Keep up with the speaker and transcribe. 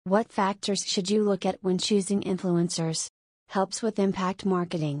What factors should you look at when choosing influencers? Helps with impact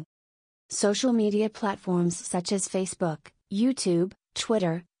marketing. Social media platforms such as Facebook, YouTube,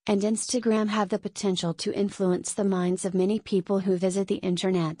 Twitter, and Instagram have the potential to influence the minds of many people who visit the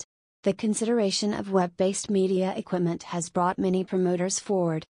internet. The consideration of web-based media equipment has brought many promoters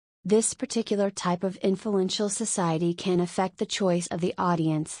forward. This particular type of influential society can affect the choice of the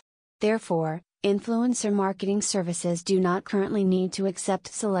audience. Therefore, influencer marketing services do not currently need to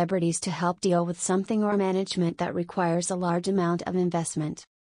accept celebrities to help deal with something or management that requires a large amount of investment.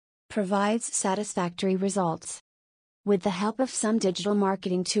 Provides satisfactory results. With the help of some digital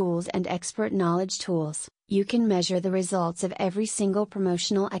marketing tools and expert knowledge tools, you can measure the results of every single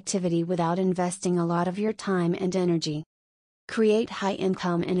promotional activity without investing a lot of your time and energy. Create high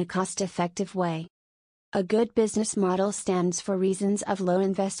income in a cost-effective way. A good business model stands for reasons of low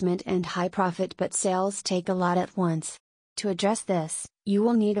investment and high profit, but sales take a lot at once. To address this, you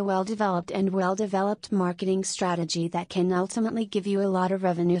will need a well-developed marketing strategy that can ultimately give you a lot of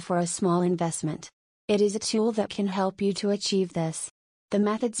revenue for a small investment. It is a tool that can help you to achieve this. The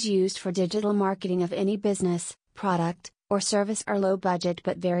methods used for digital marketing of any business, product, or service are low budget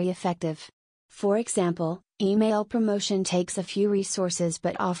but very effective. For example, email promotion takes a few resources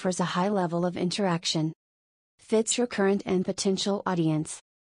but offers a high level of interaction. Fits your current and potential audience.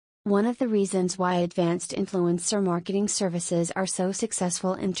 One of the reasons why advanced influencer marketing services are so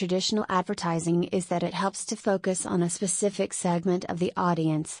successful in traditional advertising is that it helps to focus on a specific segment of the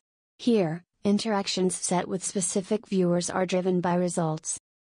audience. Here, interactions set with specific viewers are driven by results.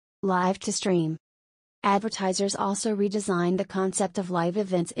 Live to stream. Advertisers also redesigned the concept of live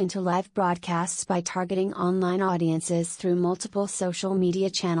events into live broadcasts by targeting online audiences through multiple social media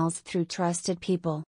channels through trusted people.